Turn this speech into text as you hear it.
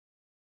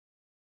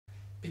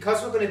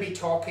Because we're going to be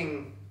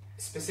talking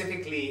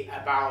specifically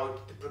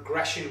about the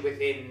progression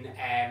within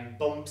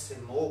bumps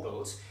and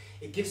moguls,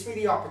 it gives me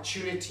the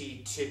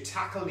opportunity to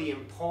tackle the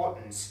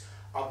importance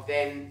of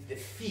then the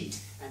feet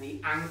and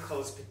the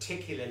ankles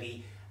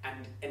particularly,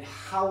 and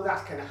how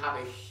that can have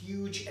a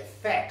huge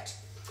effect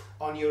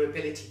on your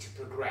ability to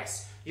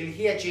progress. You'll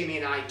hear Jamie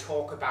and I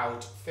talk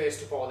about,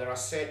 first of all, there are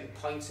certain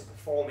points of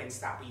performance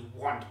that we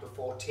want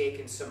before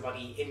taking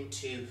somebody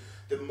into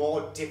the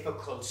more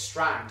difficult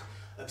strand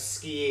of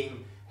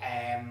skiing,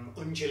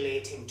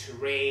 undulating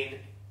terrain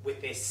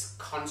with this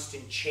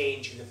constant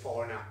change in the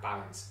fore and aft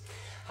balance.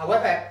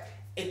 However,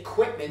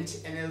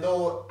 equipment, and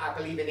although I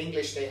believe in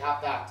English they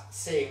have that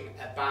saying,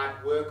 a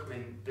bad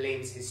workman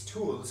blames his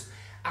tools,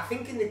 I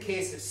think in the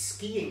case of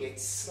skiing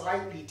it's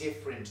slightly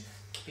different,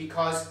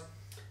 because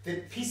the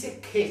piece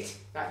of kit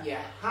that you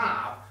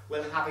have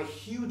will have a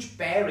huge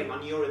bearing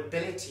on your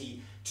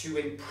ability to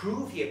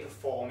improve your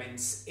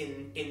performance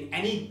in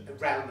any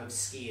realm of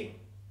skiing.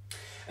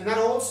 And that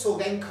also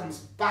then comes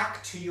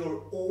back to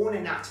your own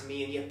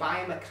anatomy and your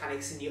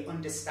biomechanics and your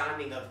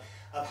understanding of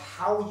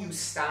how you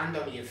stand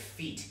on your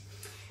feet.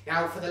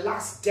 Now, for the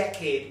last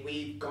decade,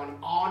 we've gone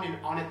on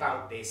and on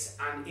about this,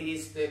 and it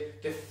is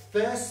the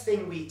first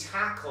thing we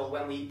tackle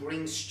when we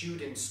bring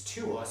students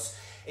to us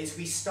is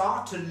we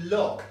start to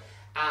look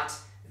at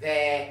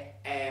their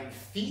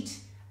feet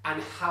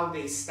and how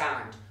they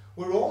stand.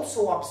 We're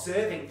also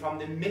observing from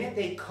the minute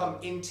they come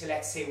into,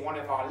 let's say, one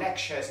of our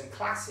lectures and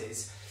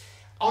classes,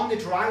 on the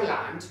dry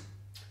land,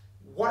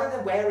 what are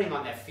they wearing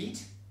on their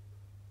feet?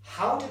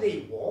 How do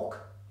they walk?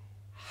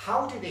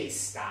 How do they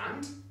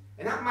stand?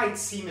 And that might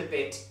seem a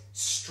bit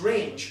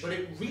strange, but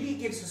it really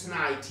gives us an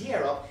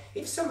idea of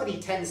if somebody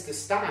tends to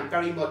stand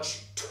very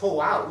much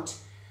toe out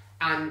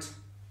and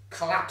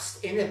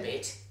collapsed in a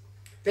bit,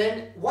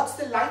 then what's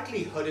the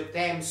likelihood of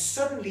them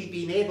suddenly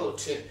being able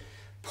to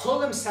pull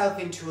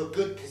themselves into a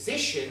good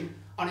position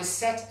on a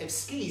set of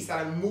skis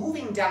that are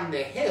moving down the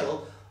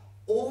hill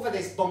over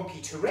this bumpy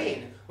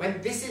terrain,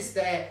 when this is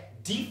their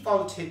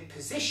defaulted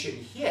position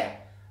here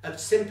of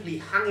simply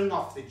hanging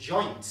off the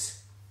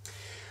joints?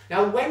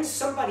 Now, when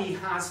somebody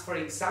has, for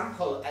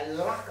example, a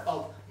lack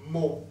of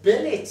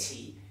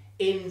mobility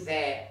in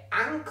their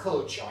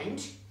ankle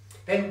joint,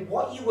 then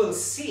what you will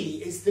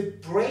see is the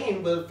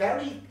brain will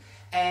very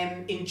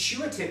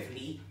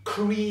intuitively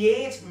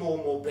create more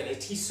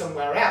mobility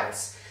somewhere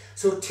else.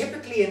 So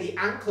typically in the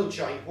ankle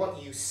joint,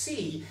 what you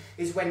see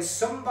is when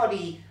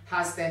somebody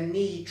has their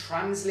knee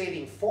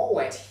translating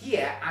forward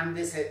here and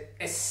there's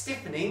a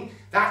stiffening,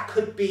 that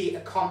could be a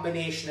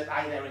combination of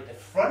either at the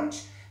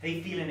front, they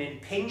feel an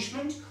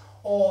impingement,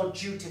 or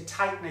due to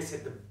tightness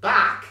at the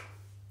back.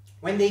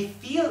 When they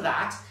feel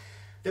that,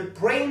 the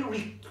brain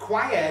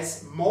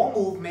requires more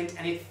movement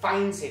and it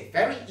finds it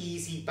very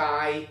easy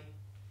by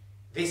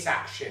this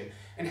action.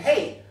 And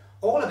hey,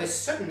 all of a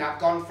sudden I've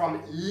gone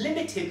from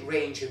limited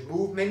range of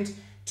movement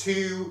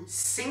to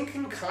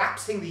sinking,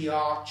 collapsing the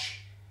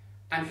arch,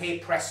 and hey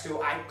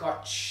presto, I've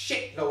got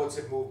shitloads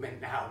of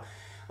movement now.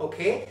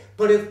 Okay?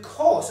 But of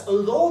course,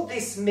 although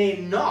this may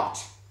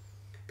not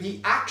be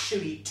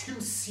actually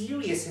too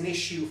serious an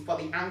issue for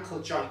the ankle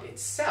joint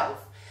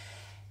itself,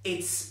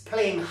 it's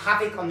playing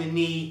havoc on the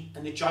knee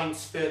and the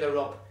joints further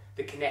up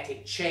the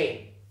kinetic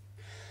chain.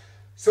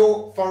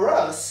 So for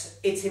us,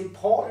 it's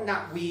important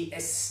that we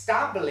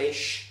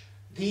establish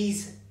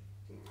these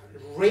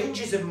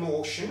ranges of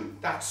motion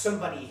that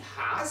somebody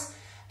has,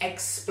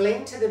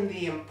 explain to them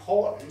the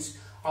importance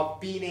of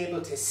being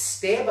able to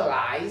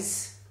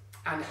stabilize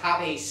and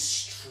have a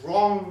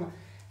strong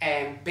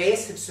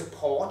base of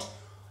support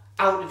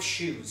out of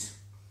shoes.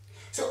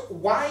 So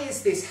why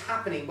is this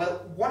happening?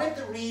 Well, one of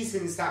the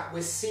reasons that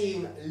we're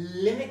seeing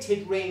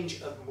limited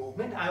range of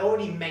movement, I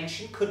already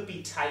mentioned, could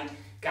be tight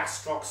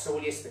gastroc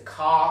soleus, the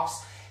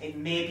calves. It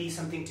may be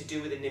something to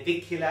do with the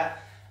navicular.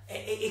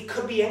 It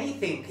could be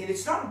anything, and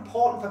it's not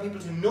important for people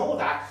to know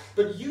that,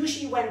 but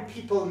usually when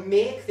people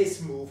make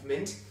this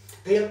movement,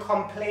 they'll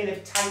complain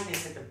of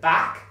tightness at the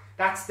back.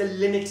 That's the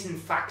limiting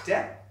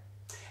factor,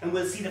 and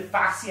we'll see the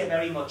fascia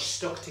very much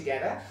stuck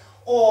together,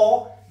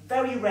 or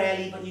very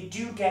rarely, but you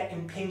do get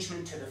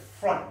impingement to the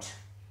front.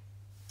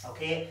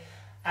 Okay,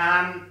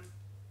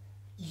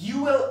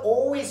 you will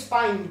always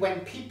find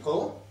when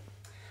people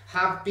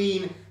have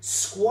been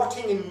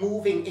squatting and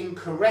moving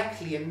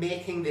incorrectly and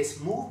making this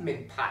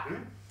movement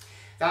pattern,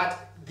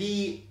 that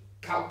the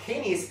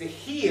calcaneus, the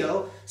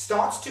heel,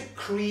 starts to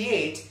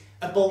create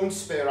a bone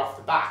spur off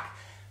the back.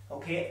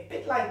 Okay, a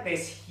bit like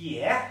this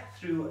here,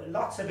 through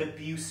lots of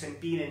abuse and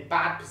being in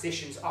bad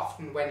positions,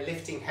 often when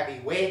lifting heavy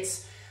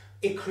weights,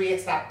 it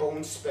creates that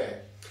bone spur.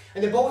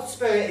 And the bone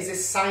spur is a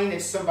sign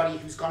of somebody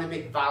who's gone a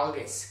bit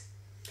valgus.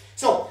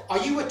 So, are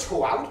you a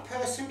toe-out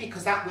person?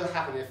 Because that will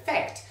have an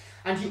effect.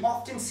 And you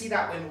often see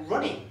that when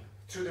running,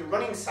 through the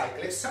running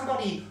cycle. If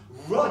somebody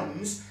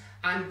runs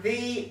and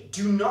they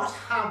do not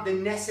have the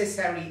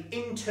necessary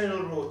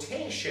internal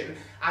rotation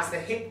as the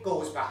hip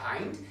goes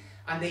behind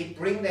and they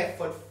bring their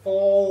foot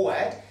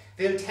forward,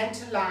 they'll tend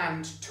to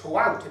land toe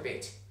out a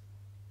bit.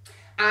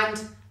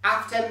 And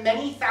after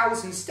many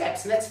thousand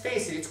steps, and let's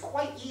face it, it's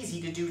quite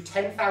easy to do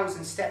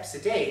 10,000 steps a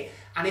day,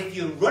 and if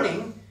you're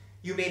running,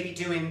 you may be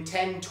doing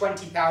 10,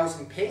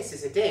 20,000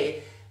 paces a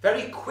day,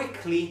 very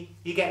quickly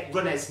you get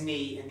runner's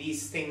knee and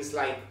these things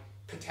like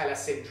patella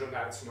syndrome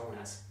that it's known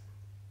as.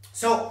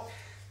 So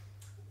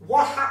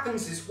what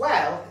happens as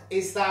well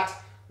is that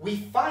we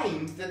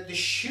find that the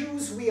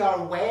shoes we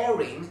are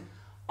wearing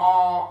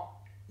are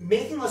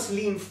making us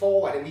lean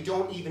forward and we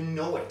don't even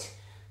know it.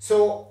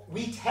 So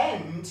we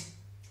tend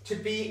to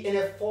be in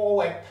a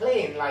forward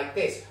plane like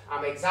this.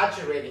 I'm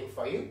exaggerating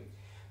for you,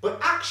 but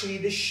actually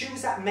the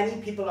shoes that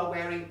many people are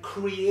wearing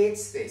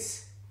creates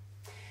this.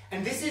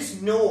 And this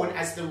is known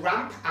as the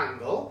ramp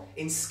angle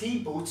in ski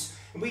boots,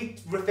 and we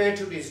refer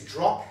to it as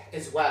drop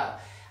as well.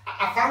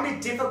 I found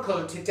it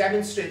difficult to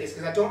demonstrate this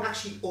because I don't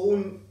actually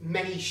own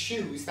many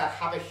shoes that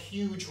have a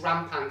huge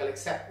ramp angle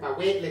except my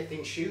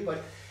weightlifting shoe,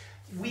 but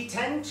we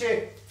tend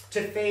to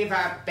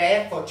favour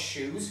barefoot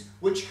shoes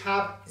which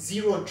have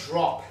zero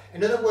drop.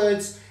 In other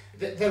words,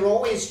 they're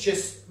always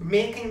just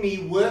making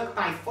me work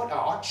my foot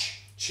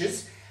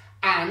arches,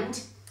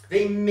 and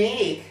they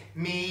make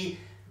me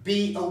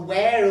be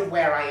aware of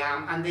where I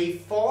am, and they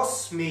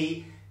force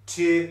me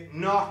to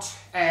not,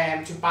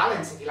 to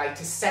balance, if you like,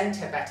 to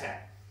centre better.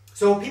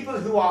 So people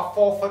who are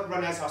forefoot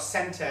runners or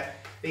centre,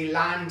 they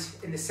land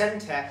in the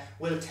centre,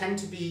 will tend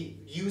to be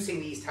using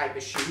these type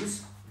of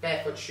shoes,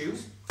 barefoot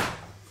shoes.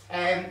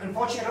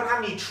 Unfortunately, I don't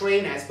have any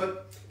trainers,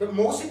 but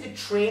most of the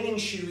training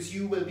shoes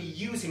you will be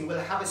using will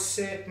have a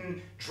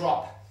certain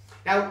drop.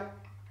 Now,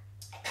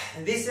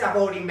 this I've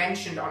already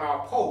mentioned on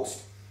our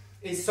post,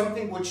 is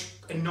something which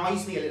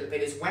annoys me a little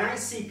bit, is when I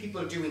see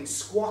people doing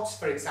squats,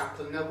 for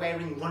example, and they're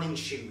wearing running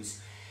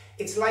shoes.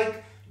 It's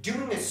like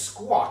doing a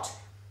squat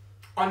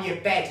on your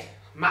bed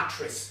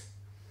mattress.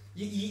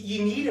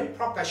 You need a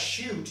proper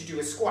shoe to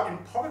do a squat,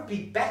 and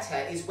probably better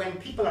is when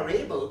people are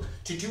able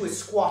to do a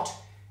squat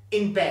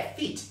in bare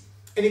feet.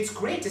 And it's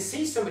great to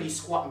see somebody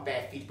squat in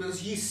bare feet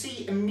because you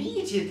see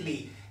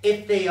immediately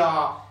if they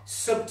are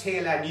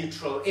subtalar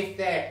neutral, if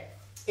they're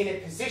in a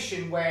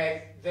position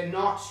where they're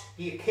not,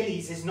 the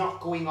Achilles is not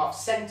going off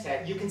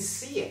center. You can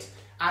see it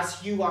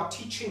as you are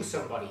teaching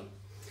somebody.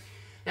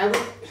 Now,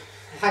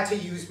 I had to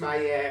use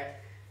my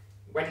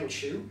wedding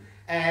shoe.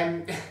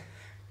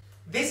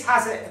 This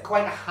has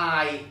quite a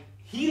high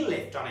heel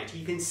lift on it.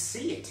 You can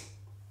see it.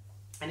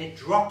 And it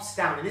drops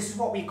down. And this is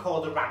what we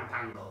call the ramp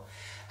angle.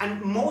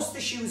 And most of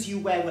the shoes you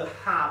wear will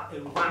have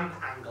a ramp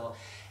angle.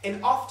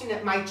 And often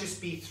it might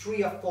just be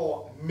 3 or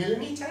 4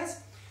 millimeters.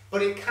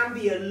 But it can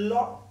be a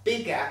lot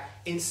bigger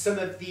in some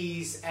of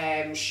these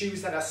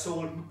shoes that are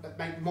sold,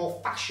 like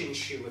more fashion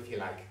shoe, if you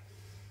like,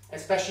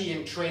 especially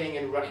in training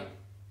and running.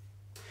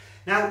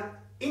 Now,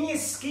 in your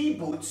ski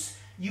boots,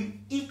 you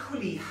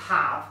equally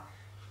have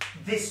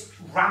this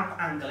ramp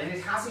angle, and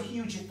it has a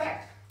huge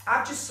effect.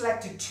 I've just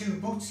selected 2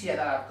 boots here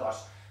that I've got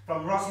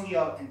from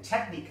Rossignol and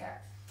Tecnica,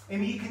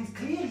 and you can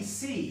clearly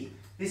see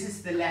this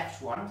is the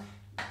left one.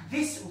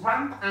 This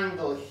ramp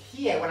angle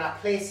here, when I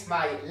place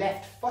my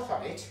left foot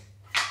on it,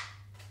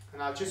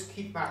 and I'll just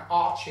keep my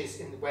arches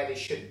in where they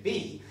should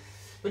be,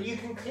 but you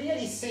can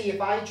clearly see if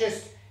I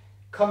just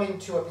come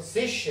into a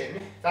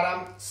position that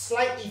I'm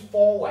slightly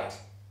forward,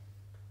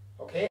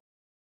 okay?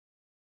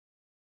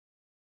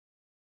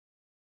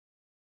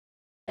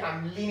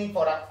 I'm leaning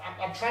forward.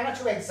 I'm trying not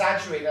to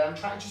exaggerate it. I'm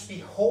trying to just be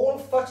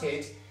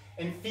whole-footed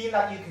and feel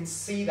that you can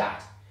see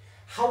that.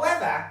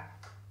 However,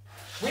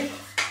 with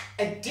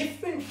a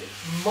different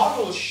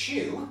model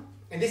shoe,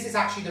 and this is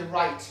actually the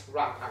right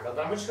ramp angle,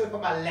 but I'm just going to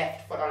put my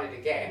left foot on it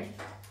again.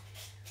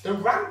 The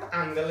ramp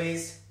angle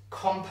is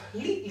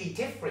completely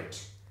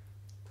different.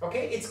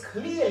 Okay, it's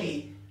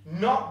clearly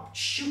not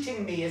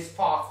shooting me as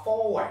far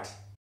forward.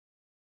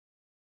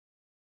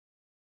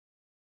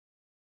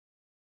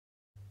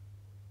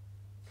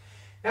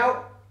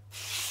 Now,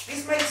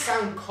 this might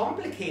sound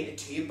complicated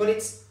to you, but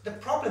the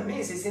problem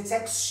is it's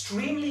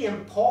extremely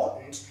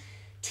important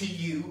to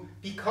you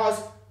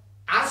because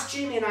as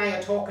Jamie and I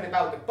are talking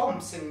about the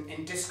bumps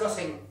and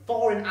discussing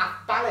fore and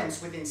aft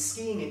balance within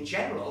skiing in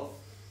general,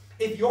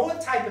 if you're the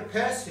type of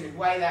person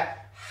who either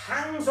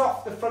hangs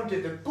off the front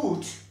of the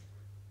boot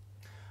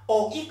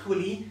or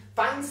equally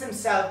finds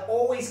themselves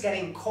always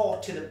getting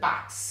caught to the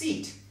back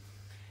seat,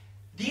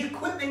 the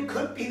equipment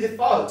could be the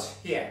fault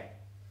here.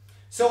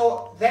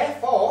 So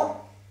therefore,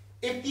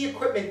 if the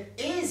equipment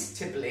is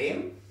to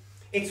blame,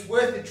 it's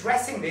worth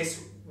addressing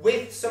this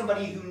with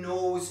somebody who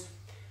knows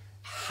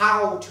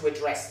how to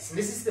address this. And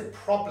this is the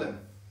problem.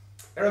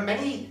 There are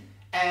many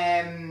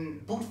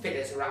boot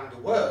fitters around the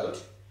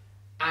world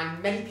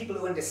and many people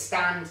who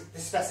understand the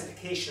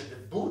specification of the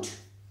boot,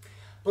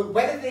 but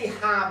whether they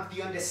have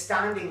the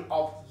understanding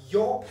of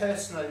your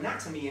personal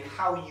anatomy and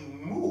how you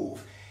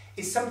move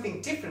is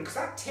something different, because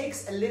that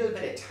takes a little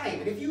bit of time.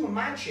 And if you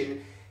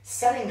imagine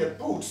selling a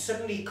boot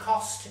suddenly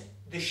cost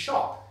the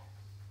shop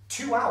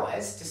 2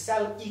 hours to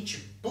sell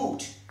each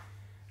boot,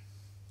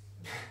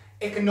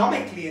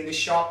 economically in the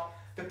shop,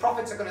 the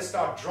profits are going to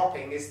start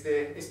dropping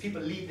as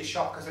people leave the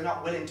shop because they're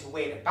not willing to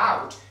wait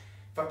about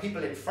for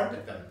people in front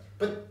of them.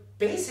 But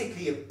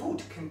basically a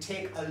boot can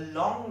take a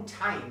long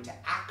time to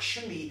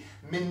actually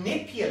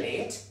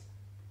manipulate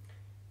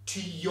to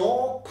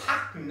your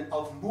pattern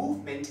of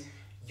movement,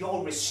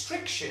 your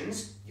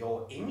restrictions,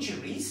 your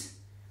injuries,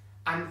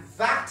 and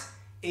that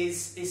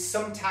is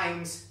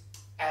sometimes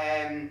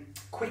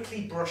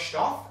quickly brushed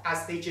off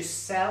as they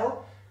just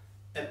sell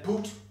a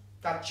boot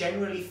that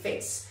generally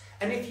fits.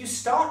 And if you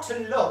start to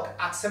look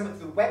at some of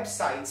the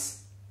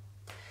websites,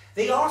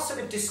 they are sort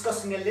of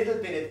discussing a little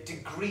bit of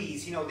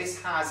degrees. You know, this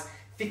has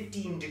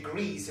 15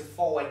 degrees of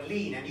forward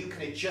lean and you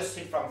can adjust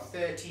it from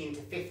 13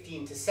 to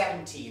 15 to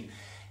 17.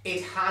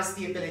 It has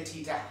the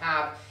ability to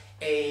have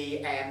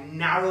a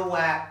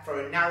narrower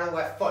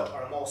foot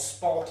or a more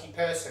sporty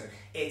person.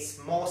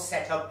 It's more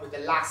set up with the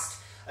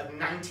last of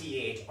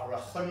 98 or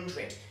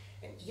 100.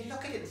 And you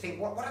look at it and think,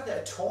 what are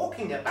they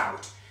talking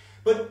about?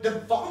 But the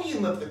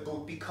volume of the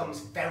boot becomes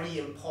very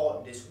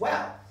important as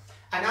well.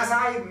 And as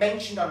I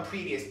mentioned on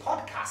previous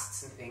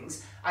podcasts and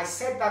things, I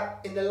said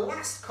that in the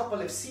last couple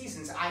of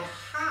seasons I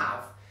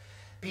have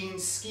been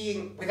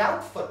skiing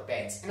without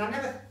footbeds, and I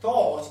never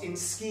thought in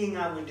skiing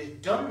I would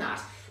have done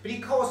that. But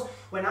because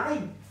when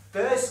I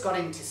first got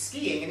into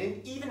skiing,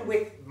 and even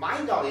with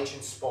my knowledge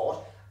in sport,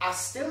 I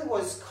still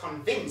was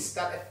convinced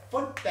that a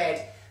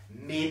footbed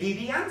may be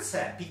the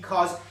answer,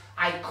 because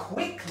I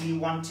quickly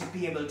want to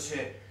be able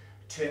to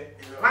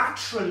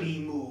laterally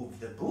move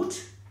the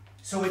boot.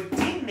 So it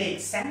did make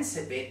sense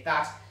a bit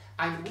that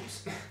I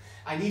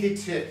needed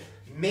to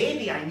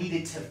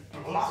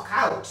block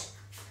out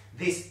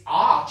this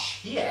arch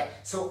here.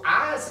 So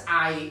as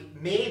I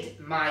made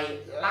my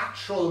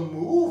lateral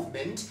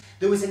movement,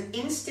 there was an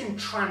instant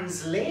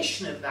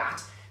translation of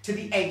that to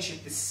the edge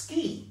of the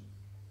ski.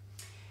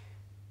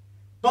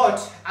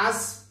 But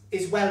as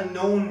is well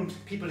known to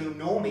people who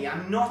know me,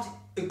 I'm not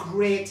a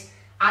great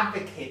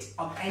advocate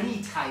of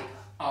any type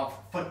of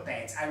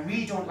footbeds. I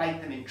really don't like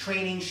them in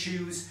training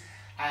shoes,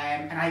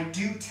 and I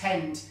do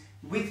tend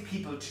with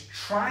people to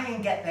try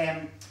and get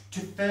them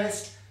to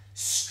first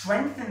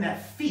strengthen their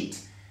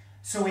feet.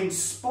 So in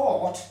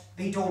sport,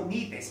 they don't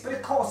need this. But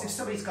of course, if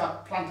somebody's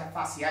got plantar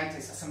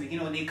fasciitis or something, you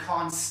know, and they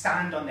can't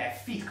stand on their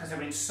feet because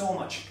they're in so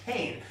much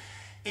pain,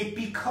 it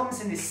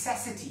becomes a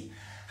necessity.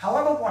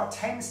 However, what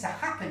tends to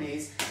happen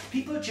is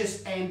people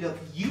just end up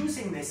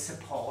using this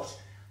support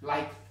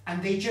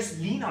and they just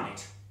lean on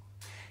it.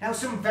 Now,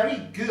 some very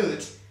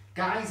good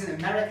guys in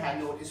America, I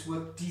noticed,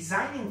 were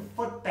designing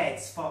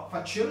footbeds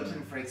for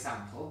children, for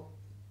example.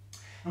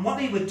 And what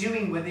they were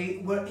doing was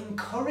they were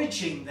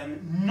encouraging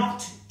them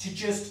not to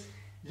just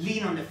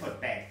lean on the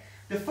footbed.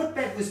 The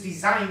footbed was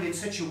designed in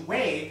such a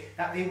way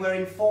that they were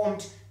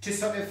informed to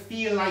sort of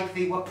feel like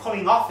they were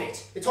pulling off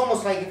it. It's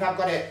almost like if I've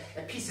got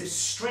a piece of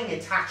string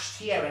attached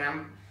here and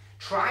I'm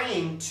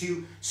trying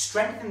to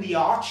strengthen the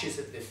arches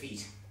of the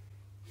feet.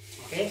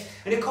 Okay?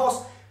 And of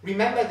course,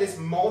 remember, there's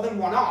more than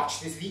one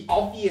arch. There's the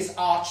obvious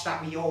arch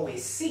that we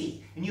always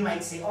see. And you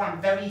might say, oh,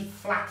 I'm very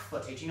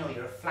flat-footed. You know,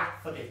 you're a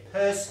flat-footed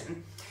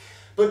person.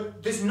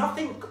 But there's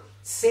nothing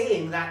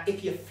saying that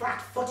if you're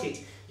flat-footed,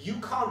 you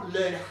can't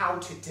learn how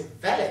to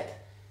develop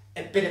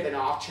a bit of an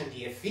arch under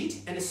your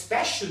feet, and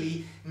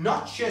especially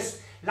not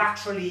just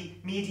laterally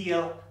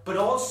medial, but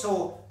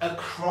also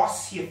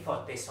across your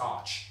foot, this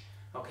arch.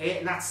 Okay,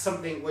 and that's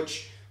something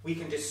which we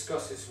can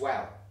discuss as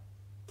well.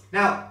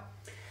 Now,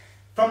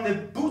 from the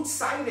boot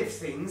side of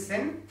things,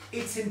 then,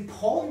 it's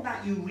important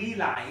that you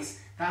realize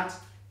that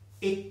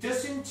it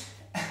doesn't,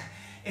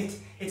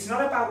 it's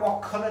not about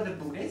what color the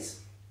boot is.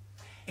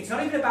 It's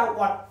not even about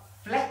what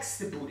flex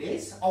the boot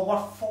is or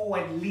what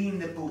forward lean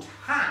the boot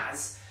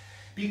has,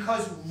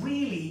 because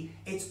really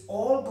it's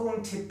all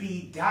going to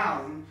be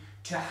down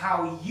to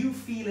how you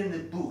feel in the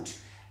boot.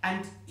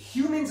 And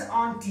humans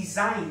aren't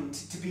designed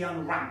to be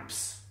on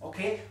ramps,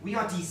 okay? We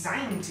are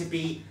designed to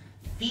be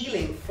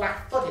feeling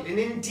flat-footed. And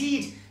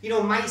indeed, you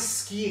know, my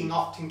skiing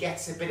often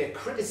gets a bit of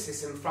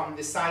criticism from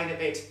the side of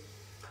it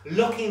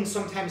looking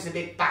sometimes a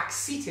bit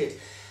back-seated.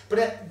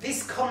 But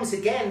this comes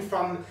again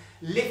from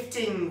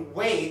lifting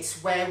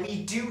weights where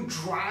we do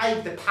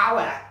drive the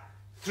power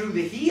through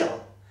the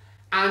heel.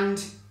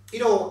 And, you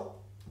know,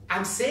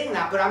 I'm saying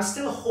that, but I'm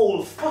still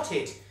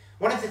whole-footed.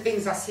 One of the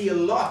things I see a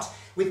lot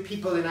with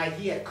people, and I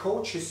hear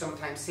coaches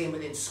sometimes saying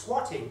within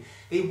squatting,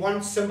 they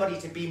want somebody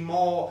to be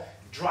more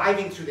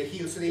driving through the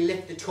heel, so they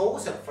lift the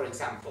toes up, for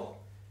example.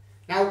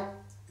 Now,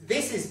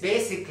 this is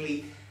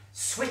basically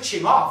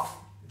switching off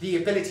the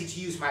ability to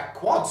use my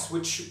quads,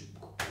 which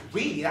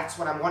really that's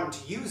what I'm wanting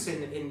to use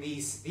in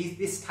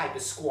this type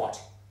of squat.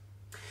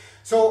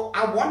 So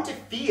I want to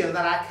feel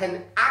that I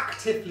can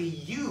actively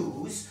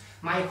use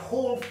my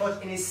whole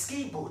foot in a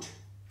ski boot.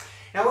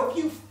 Now, if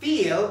you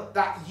feel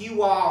that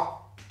you are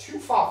too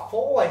far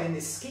forward in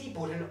the ski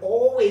boot and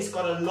always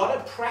got a lot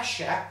of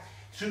pressure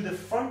through the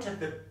front of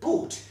the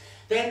boot,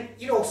 then,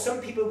 you know, some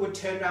people would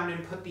turn around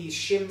and put these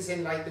shims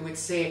in, like they would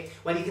say,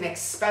 well, you can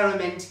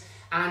experiment,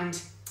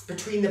 and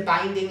between the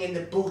binding in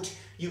the boot,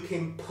 you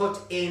can put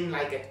in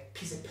like a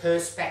piece of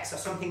Perspex or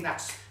something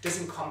that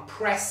doesn't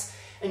compress,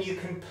 and you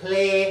can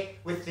play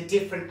with the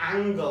different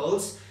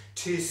angles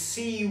to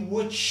see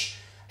which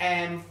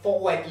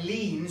forward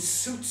lean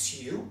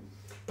suits you.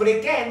 But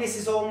again, this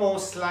is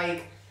almost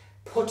like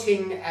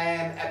putting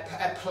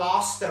a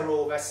plaster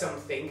over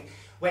something,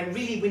 when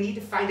really we need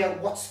to find out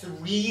what's the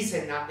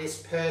reason that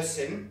this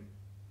person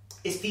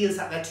feels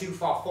that they're too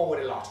far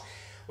forward a lot.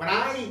 When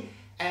I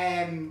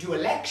do a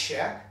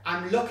lecture,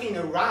 I'm looking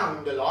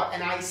around a lot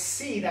and I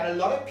see that a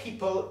lot of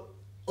people,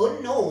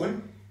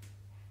 unknown,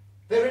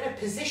 they're in a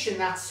position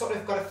that's sort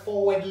of got a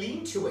forward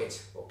lean to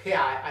it. Okay,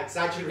 I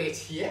exaggerate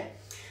here,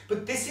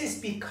 but this is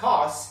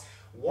because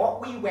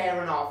what we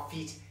wear on our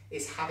feet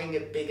is having a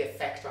big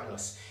effect on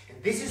us.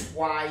 And this is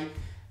why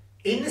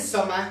in the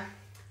summer,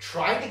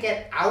 try to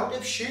get out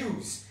of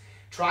shoes.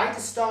 Try to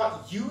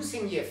start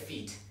using your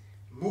feet.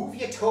 Move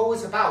your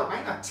toes about.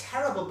 Mine are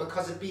terrible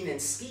because of being in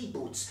ski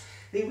boots.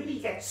 They really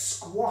get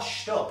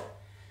squashed up.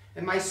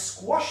 And my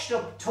squashed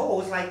up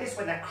toes like this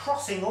when they're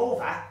crossing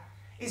over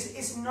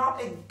is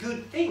not a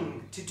good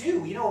thing to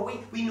do. You know,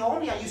 we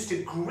normally are used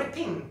to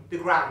gripping the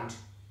ground.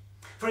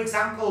 For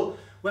example,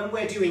 when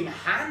we're doing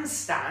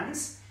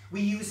handstands, we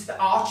use the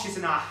arches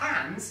in our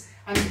hands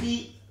and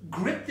we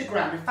grip the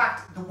ground. In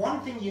fact, the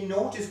one thing you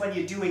notice when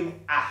you're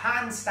doing a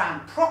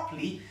handstand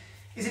properly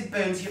is it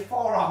burns your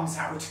forearms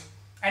out.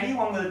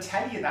 Anyone will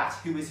tell you that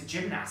who is a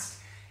gymnast.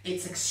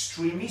 It's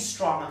extremely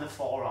strong on the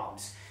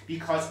forearms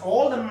because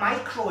all the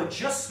micro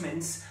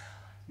adjustments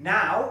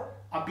now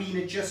are being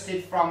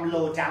adjusted from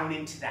low down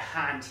into the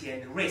hand here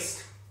and the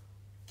wrist.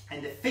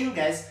 And the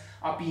fingers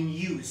are being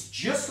used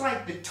just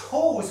like the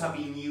toes are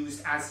being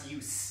used as you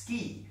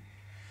ski.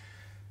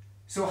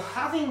 So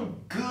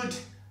having good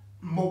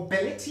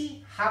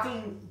mobility,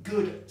 having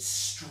good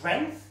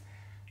strength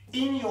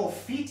in your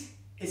feet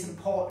is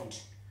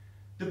important.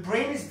 The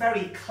brain is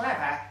very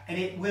clever and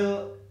it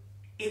will,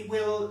 if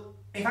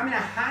I'm in a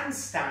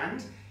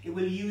handstand, it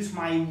will use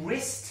my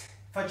wrist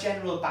for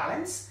general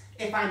balance.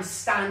 If I'm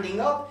standing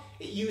up,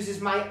 it uses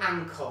my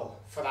ankle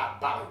for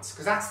that balance,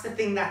 because that's the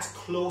thing that's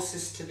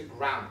closest to the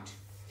ground.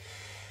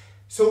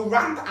 So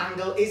ramp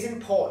angle is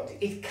important.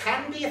 It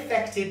can be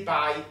affected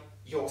by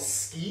your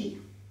ski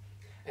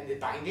and the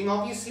binding,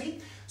 obviously.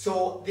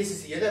 So this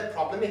is the other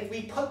problem. If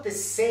we put the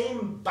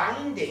same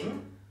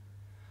binding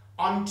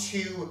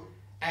onto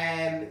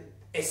a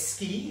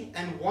ski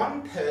and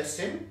one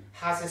person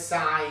has a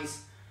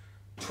size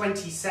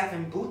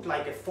 27 boot,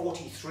 like a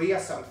 43 or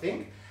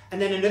something,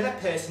 and then another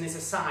person is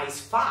a size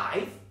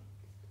 5,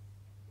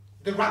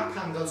 the ramp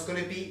angle is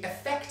going to be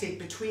affected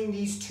between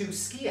these two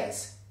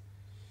skiers.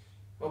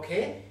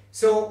 Okay,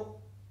 so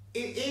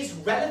it is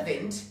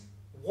relevant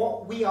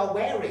what we are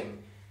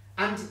wearing,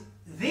 and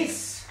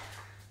this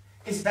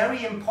is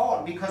very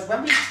important because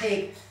when we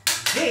take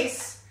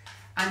this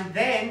and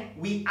then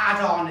we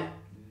add on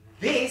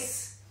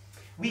this,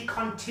 we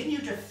continue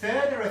to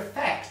further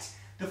affect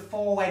the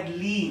forward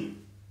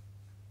lean.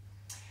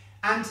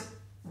 And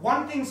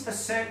one thing's for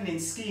certain in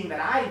skiing that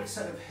I've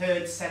sort of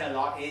heard said a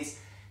lot is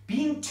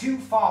being too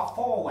far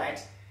forward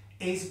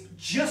is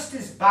just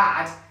as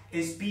bad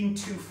as being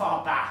too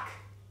far back.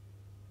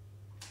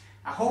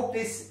 I hope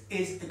this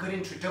is a good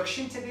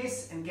introduction to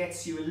this and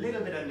gets you a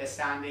little bit of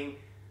understanding.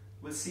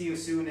 We'll see you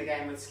soon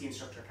again with Ski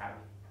Instructor Academy.